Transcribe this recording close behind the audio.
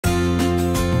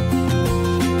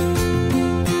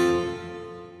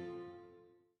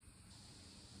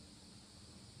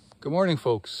Good morning,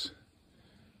 folks.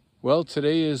 Well,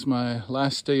 today is my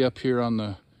last day up here on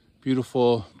the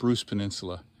beautiful Bruce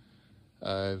Peninsula.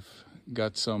 I've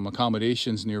got some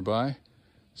accommodations nearby,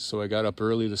 so I got up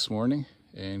early this morning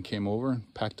and came over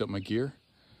and packed up my gear.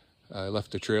 I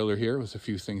left the trailer here with a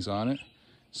few things on it,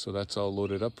 so that's all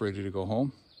loaded up, ready to go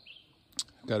home.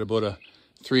 Got about a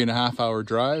 3.5 hour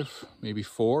drive, maybe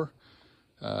 4.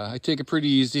 I take it pretty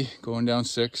easy, going down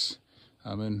 6.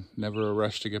 I'm in never a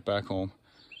rush to get back home.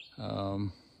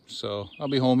 So I'll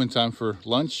be home in time for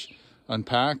lunch,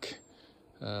 unpack,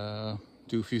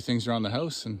 do a few things around the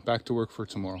house, and back to work for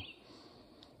tomorrow.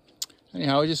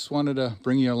 Anyhow, I just wanted to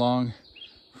bring you along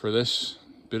for this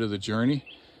bit of the journey.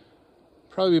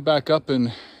 Probably be back up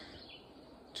in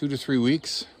 2 to 3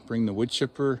 weeks, bring the wood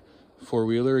chipper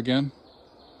 4-wheeler again,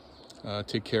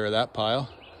 take care of that pile.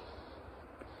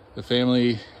 The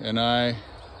family and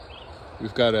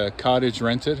we've got a cottage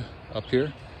rented up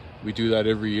here. We do that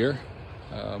every year.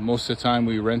 Most of the time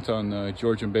we rent on the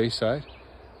Georgian Bay side.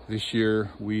 This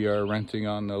year we are renting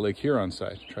on the Lake Huron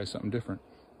side. Try something different.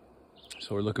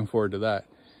 So we're looking forward to that.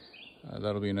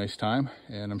 That'll be a nice time.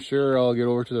 And I'm sure I'll get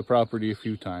over to the property a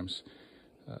few times.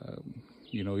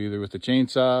 Either with the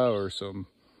chainsaw or some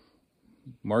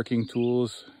marking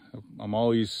tools. I'm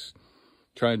always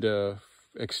trying to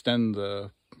extend the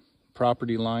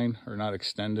property line, or not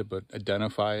extend it, but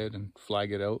identify it and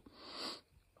flag it out.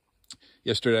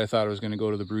 Yesterday I thought I was going to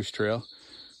go to the Bruce Trail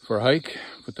for a hike,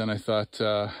 but then I thought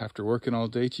after working all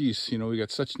day, geez, we got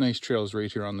such nice trails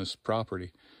right here on this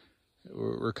property.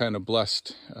 We're kind of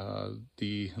blessed.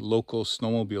 The local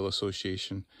snowmobile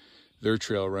association, their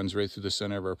trail runs right through the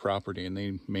center of our property, and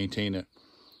they maintain it.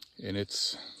 And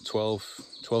it's 12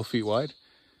 feet wide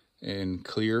and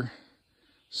clear.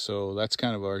 So that's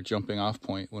kind of our jumping off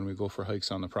point when we go for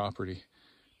hikes on the property.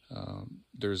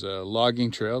 There's a logging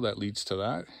trail that leads to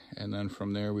that, and then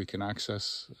from there we can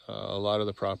access a lot of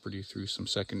the property through some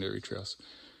secondary trails.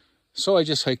 So I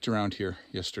just hiked around here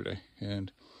yesterday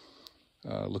and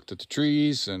looked at the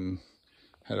trees and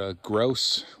had a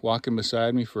grouse walking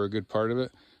beside me for a good part of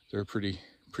it. They're a pretty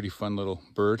fun little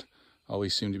bird.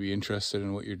 Always seem to be interested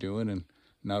in what you're doing and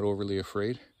not overly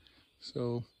afraid.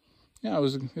 So yeah, it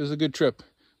was a good trip,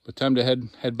 but time to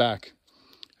head back.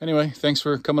 Anyway, thanks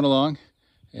for coming along,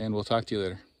 and we'll talk to you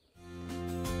later.